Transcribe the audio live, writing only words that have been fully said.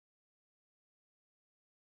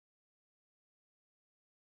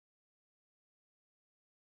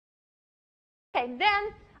Okay,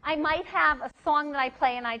 then I might have a song that I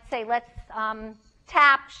play and I'd say, let's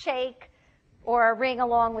tap, shake, or ring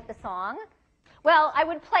along with the song. Well, I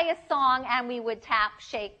would play a song and we would tap,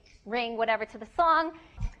 shake, ring, whatever to the song.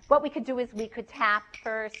 What we could do is we could tap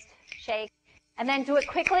first, shake, and then do it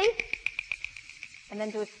quickly, and then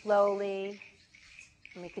do it slowly.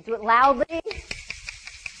 And we could do it loudly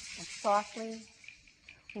and softly.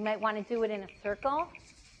 You might want to do it in a circle.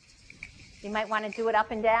 You might want to do it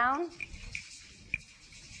up and down.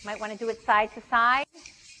 You might want to do it side to side,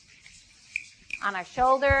 on our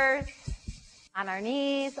shoulders, on our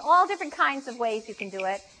knees, all different kinds of ways you can do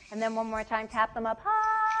it. And then one more time, tap them up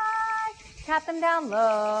high, tap them down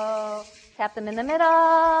low, tap them in the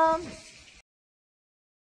middle,